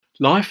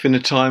Life in a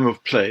Time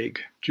of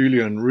Plague,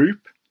 Julian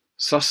Roup,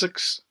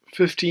 Sussex,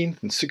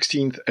 15th and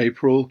 16th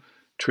April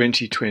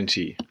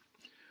 2020.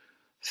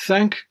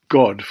 Thank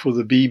God for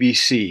the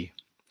BBC.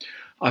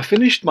 I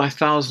finished my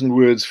 1,000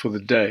 words for the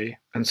day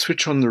and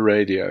switch on the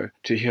radio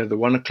to hear the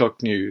 1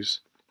 o'clock news.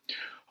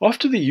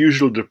 After the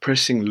usual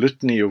depressing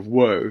litany of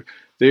woe,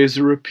 there is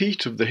a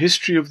repeat of the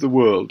history of the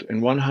world in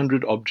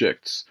 100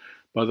 objects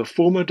by the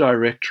former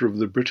director of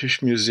the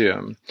British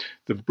Museum,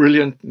 the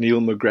brilliant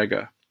Neil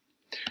MacGregor.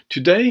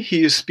 Today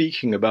he is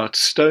speaking about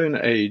Stone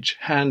Age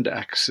hand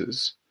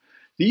axes.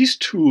 These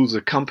tools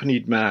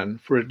accompanied man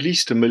for at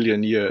least 1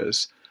 million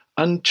years,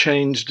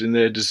 unchanged in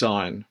their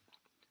design.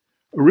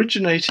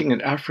 Originating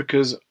in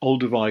Africa's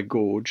Olduvai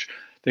Gorge,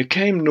 they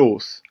came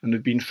north and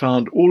have been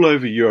found all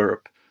over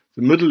Europe,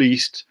 the Middle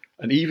East,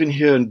 and even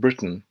here in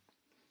Britain,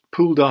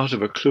 pulled out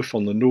of a cliff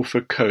on the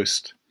Norfolk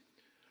coast.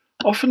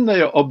 Often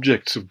they are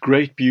objects of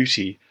great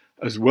beauty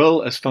as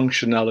well as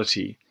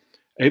functionality,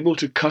 able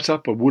to cut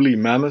up a woolly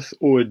mammoth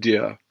or a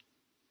deer.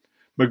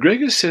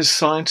 MacGregor says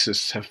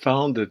scientists have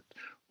found that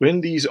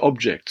when these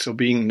objects are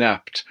being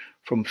knapped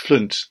from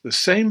flint, the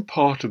same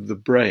part of the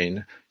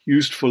brain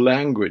used for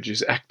language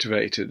is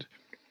activated,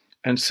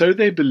 and so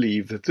they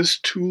believe that this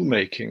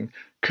tool-making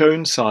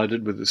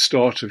coincided with the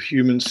start of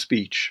human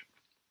speech.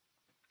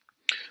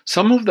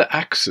 Some of the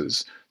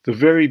axes, the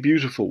very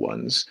beautiful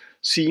ones,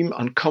 seem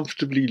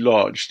uncomfortably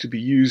large to be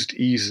used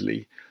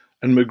easily,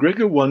 and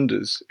MacGregor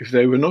wonders if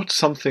they were not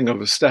something of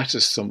a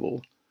status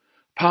symbol.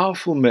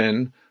 Powerful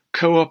men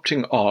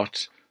co-opting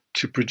art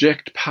to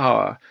project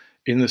power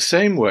in the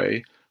same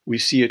way we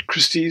see at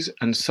Christie's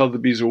and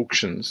Sotheby's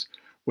auctions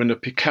when a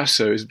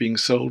Picasso is being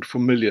sold for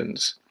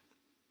millions.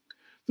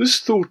 This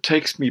thought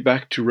takes me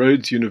back to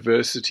Rhodes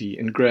University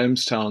in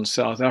Grahamstown,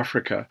 South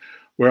Africa,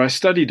 where I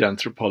studied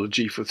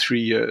anthropology for 3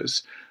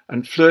 years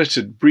and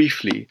flirted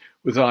briefly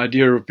with the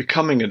idea of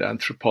becoming an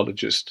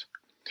anthropologist.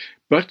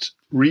 But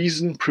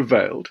reason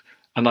prevailed,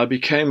 and I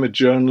became a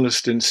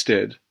journalist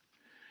instead.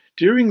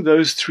 During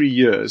those 3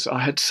 years, I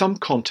had some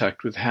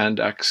contact with hand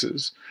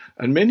axes,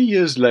 and many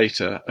years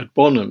later, at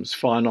Bonham's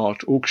Fine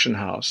Art Auction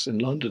House in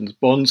London's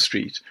Bond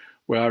Street,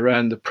 where I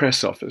ran the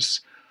press office,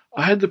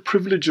 I had the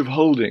privilege of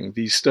holding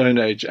these Stone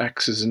Age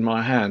axes in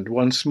my hand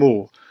once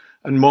more,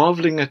 and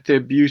marvelling at their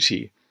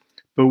beauty,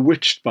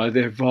 bewitched by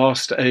their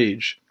vast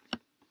age.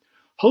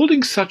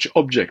 Holding such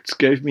objects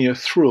gave me a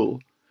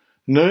thrill,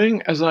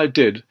 knowing as I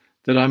did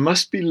that I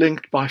must be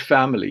linked by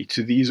family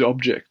to these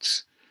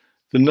objects,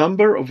 the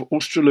number of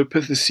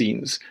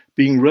Australopithecines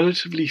being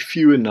relatively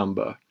few in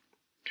number.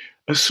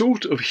 A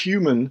sort of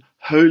human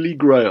holy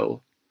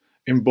grail,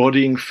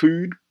 embodying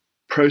food,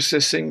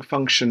 processing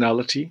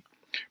functionality,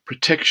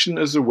 protection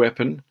as a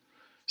weapon,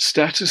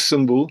 status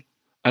symbol,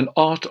 and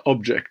art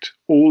object,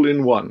 all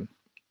in one.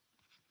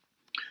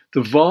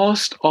 The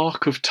vast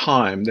arc of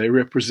time they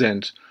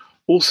represent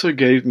also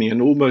gave me an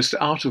almost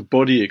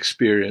out-of-body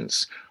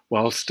experience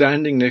while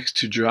standing next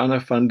to Johanna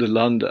van der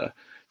Lande,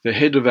 the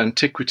head of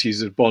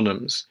antiquities at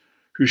Bonham's,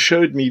 who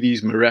showed me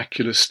these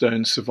miraculous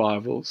stone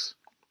survivals.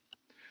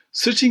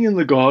 Sitting in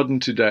the garden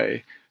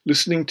today,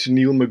 listening to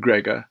Neil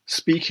MacGregor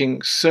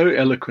speaking so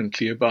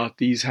eloquently about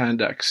these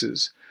hand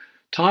axes,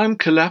 time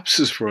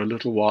collapses for a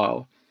little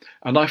while,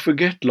 and I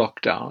forget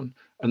lockdown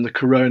and the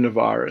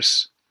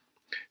coronavirus.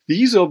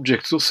 These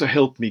objects also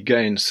help me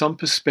gain some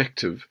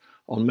perspective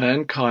on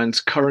mankind's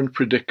current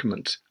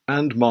predicament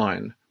and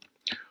mine.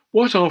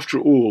 What, after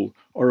all,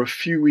 are a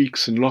few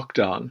weeks in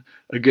lockdown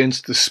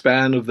against the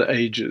span of the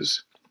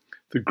ages?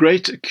 The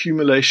great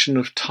accumulation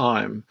of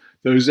time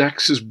those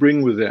axes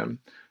bring with them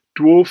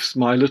dwarfs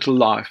my little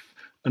life,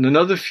 and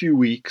another few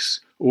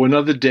weeks or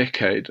another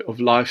decade of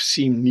life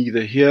seem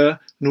neither here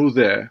nor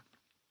there.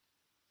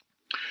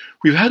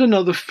 We've had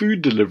another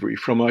food delivery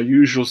from our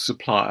usual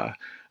supplier,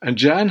 and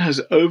Jan has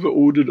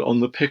over-ordered on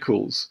the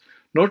pickles,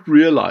 not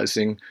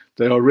realizing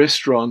they are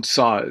restaurant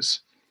size.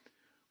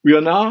 We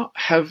now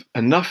have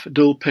enough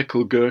dill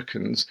pickle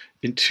gherkins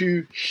in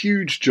 2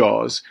 huge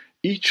jars,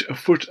 each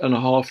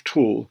 1.5 feet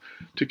tall,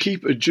 to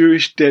keep a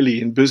Jewish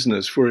deli in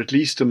business for at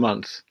least a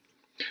month.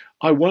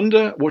 I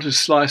wonder what a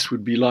slice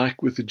would be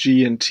like with a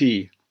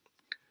G&T.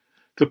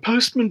 The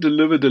postman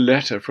delivered a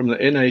letter from the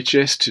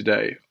NHS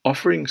today,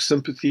 offering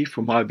sympathy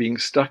for my being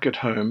stuck at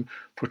home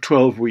for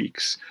 12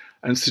 weeks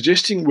and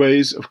suggesting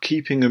ways of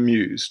keeping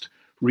amused,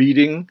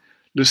 reading,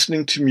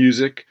 listening to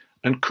music,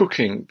 and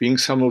cooking being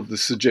some of the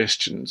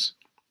suggestions.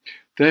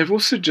 They have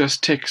also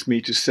just texted me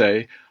to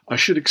say I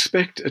should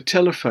expect a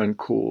telephone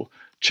call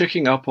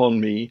checking up on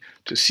me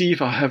to see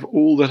if I have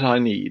all that I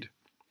need.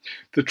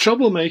 The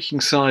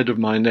troublemaking side of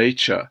my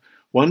nature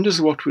wonders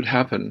what would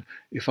happen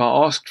if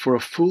I asked for a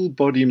full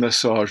body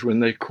massage when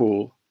they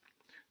call.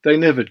 They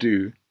never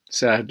do,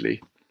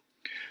 sadly.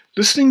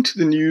 Listening to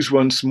the news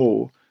once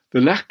more,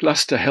 the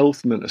lackluster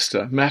health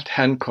minister, Matt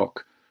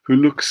Hancock, who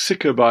looks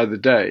sicker by the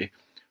day,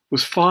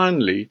 was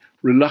finally,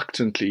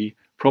 reluctantly,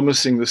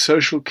 promising the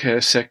social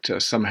care sector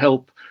some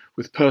help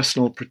with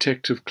personal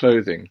protective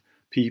clothing,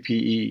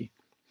 PPE.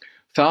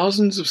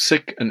 Thousands of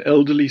sick and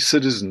elderly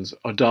citizens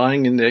are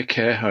dying in their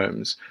care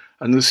homes,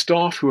 and the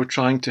staff who are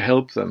trying to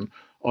help them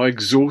are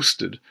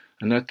exhausted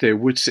and at their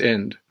wits'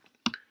 end.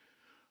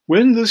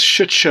 When this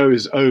shit show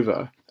is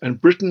over,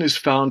 and Britain is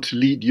found to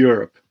lead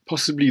Europe,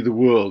 possibly the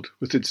world,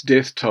 with its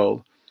death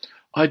toll,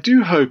 I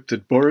do hope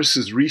that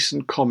Boris's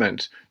recent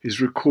comment is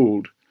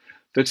recalled,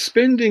 that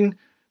spending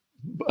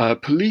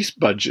police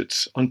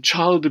budgets on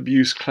child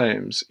abuse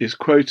claims is,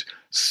 quote,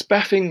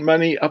 spaffing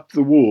money up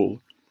the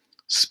wall.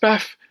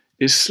 Spaff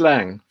is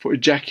slang for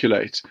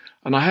ejaculate,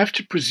 and I have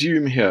to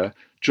presume here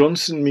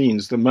Johnson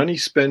means the money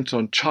spent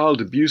on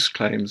child abuse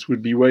claims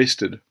would be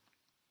wasted.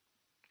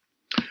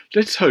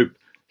 Let's hope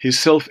his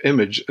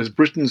self-image as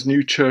Britain's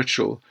new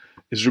Churchill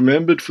is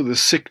remembered for the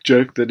sick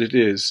joke that it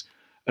is,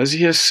 as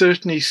he has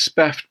certainly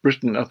spaffed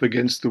Britain up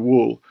against the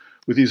wall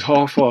with his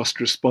half-assed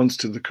response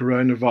to the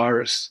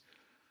coronavirus.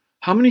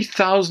 How many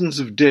thousands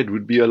of dead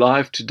would be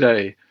alive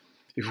today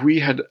if we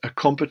had a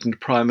competent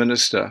Prime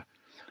Minister?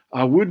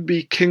 Our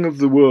would-be king of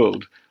the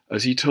world,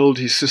 as he told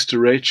his sister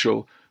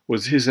Rachel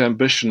was his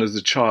ambition as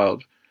a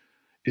child,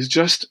 is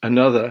just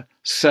another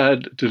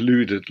sad,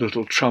 deluded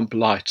little Trump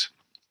light.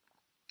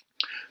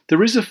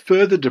 There is a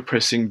further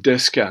depressing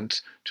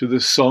descant to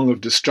this song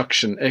of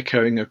destruction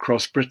echoing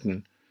across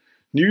Britain.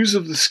 News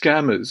of the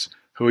scammers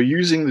who are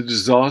using the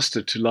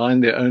disaster to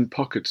line their own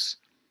pockets.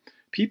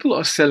 People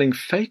are selling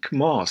fake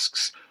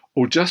masks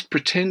or just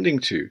pretending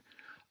to,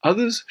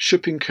 others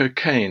shipping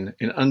cocaine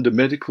in under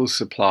medical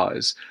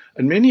supplies,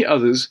 and many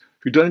others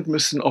who don't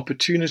miss an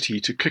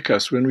opportunity to kick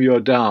us when we are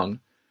down.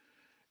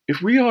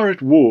 If we are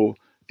at war,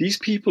 these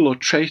people are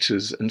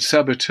traitors and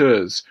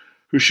saboteurs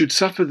who should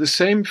suffer the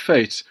same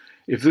fate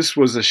if this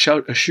was a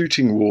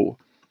shooting war.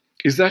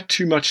 Is that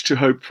too much to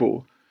hope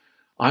for?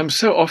 I am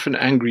so often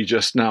angry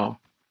just now.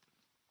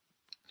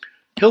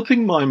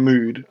 Helping my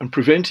mood and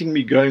preventing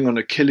me going on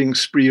a killing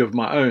spree of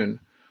my own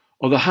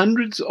are the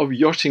hundreds of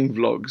yachting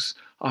vlogs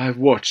I have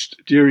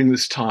watched during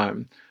this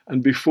time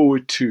and before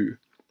it too.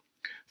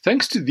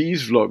 Thanks to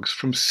these vlogs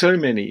from so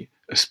many,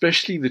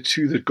 especially the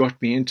two that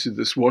got me into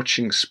this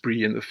watching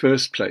spree in the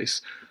first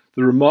place,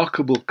 the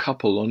remarkable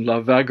couple on La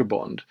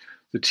Vagabond,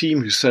 the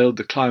team who sailed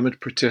the climate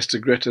protester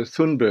Greta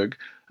Thunberg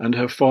and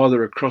her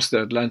father across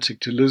the Atlantic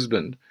to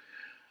Lisbon,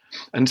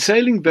 and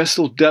sailing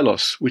vessel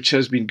Delos, which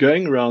has been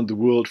going around the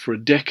world for a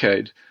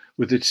decade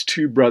with its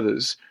two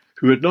brothers,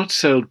 who had not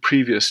sailed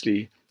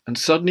previously and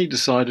suddenly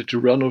decided to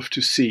run off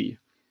to sea.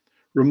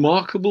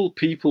 Remarkable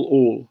people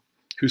all,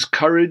 whose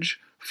courage,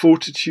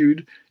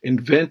 fortitude,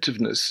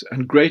 inventiveness,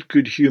 and great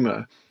good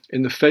humour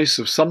in the face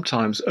of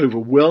sometimes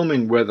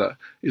overwhelming weather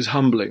is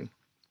humbling.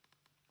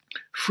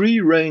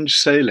 Free-range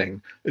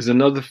sailing is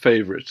another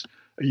favourite,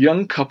 a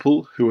young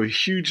couple who are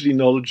hugely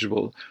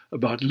knowledgeable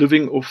about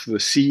living off the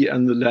sea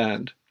and the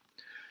land.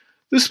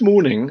 This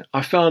morning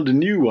I found a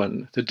new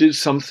one that did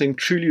something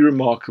truly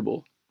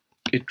remarkable.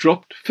 It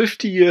dropped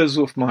 50 years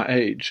off my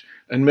age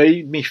and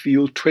made me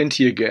feel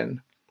 20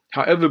 again,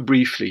 however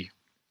briefly.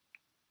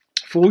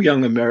 4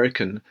 young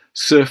American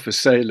surfer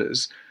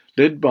sailors,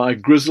 led by a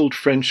grizzled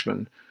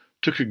Frenchman,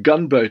 took a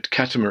gunboat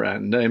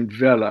catamaran named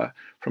Vela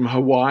from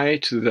Hawaii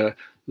to the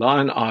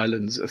Line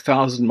Islands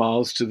 1,000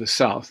 miles to the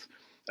south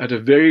at a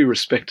very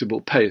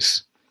respectable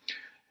pace.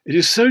 It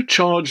is so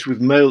charged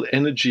with male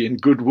energy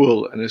and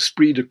goodwill and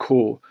esprit de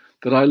corps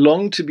that I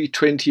long to be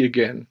 20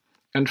 again,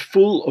 and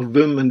full of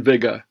vim and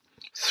vigour,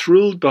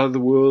 thrilled by the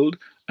world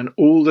and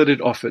all that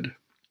it offered.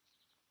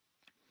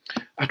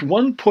 At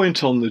one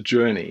point on the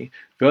journey,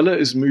 Vela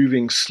is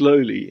moving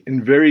slowly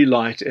in very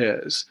light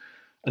airs,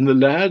 and the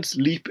lads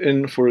leap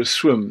in for a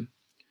swim.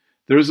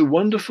 There is a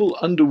wonderful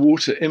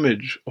underwater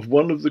image of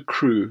one of the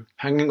crew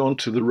hanging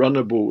onto the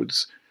runner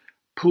boards,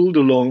 pulled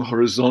along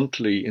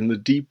horizontally in the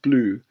deep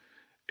blue.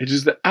 It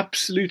is the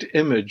absolute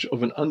image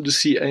of an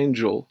undersea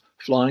angel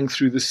flying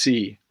through the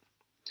sea.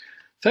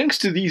 Thanks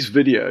to these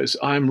videos,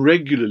 I am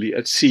regularly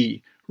at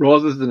sea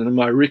rather than in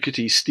my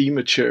rickety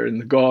steamer chair in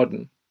the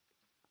garden.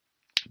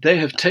 They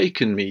have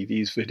taken me,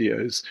 these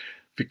videos,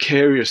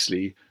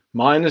 vicariously,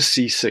 minus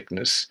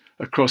seasickness,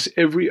 across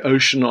every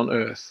ocean on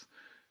Earth,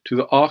 to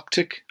the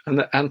Arctic and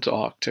the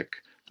Antarctic,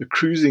 the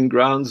cruising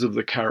grounds of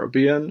the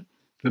Caribbean,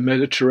 the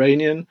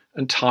Mediterranean,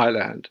 and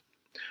Thailand.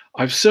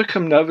 I've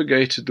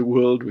circumnavigated the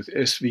world with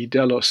SV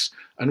Delos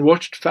and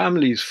watched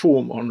families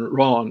form on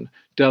Ran,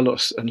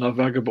 Delos, and La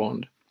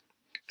Vagabond.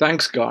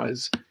 Thanks,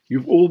 guys.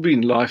 You've all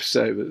been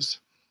lifesavers.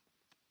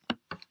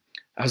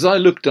 As I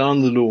look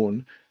down the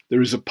lawn,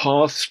 there is a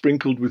path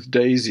sprinkled with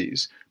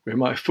daisies, where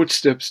my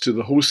footsteps to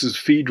the horses'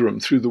 feed room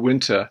through the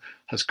winter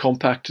has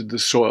compacted the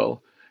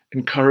soil,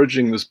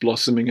 encouraging this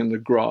blossoming in the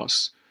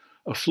grass,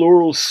 a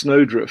floral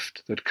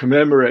snowdrift that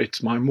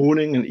commemorates my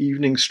morning and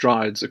evening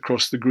strides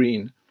across the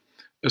green,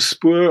 a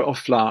spoor of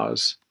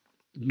flowers.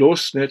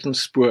 Los net een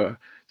spoor,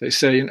 they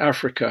say in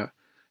Africa,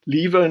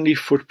 leave only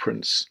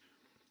footprints.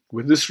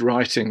 With this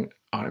writing,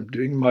 I am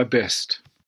doing my best.